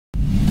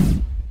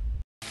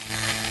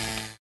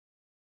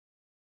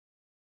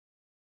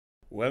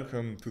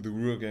Welcome to the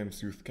Ruhr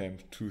Games Youth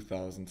Camp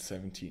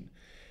 2017.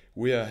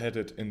 We are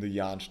headed in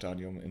the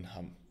Stadium in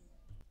Hamm.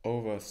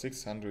 Over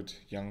 600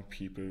 young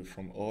people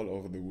from all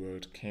over the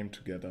world came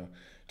together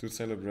to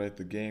celebrate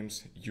the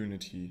games,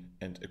 unity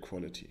and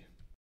equality.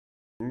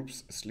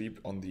 Groups sleep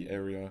on the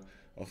area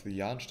of the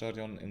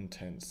Stadion in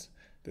tents.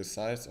 The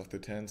size of the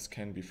tents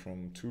can be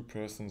from 2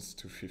 persons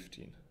to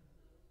 15.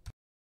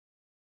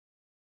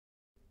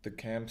 The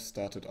camp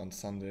started on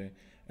Sunday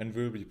and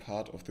will be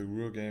part of the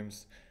Ruhr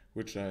Games,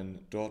 which are in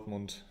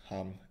Dortmund,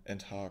 Hamm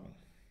and Hagen.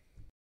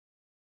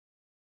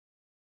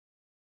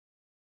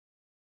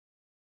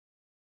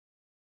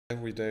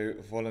 Every day,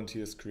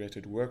 volunteers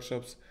created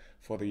workshops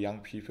for the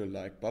young people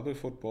like bubble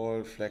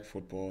football, flag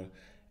football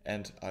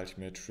and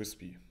ultimate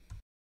frisbee.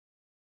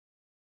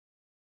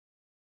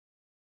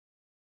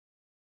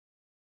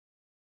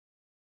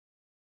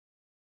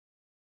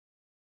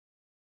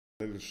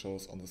 Little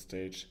shows on the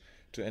stage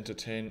to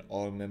entertain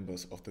all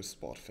members of the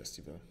sport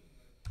festival.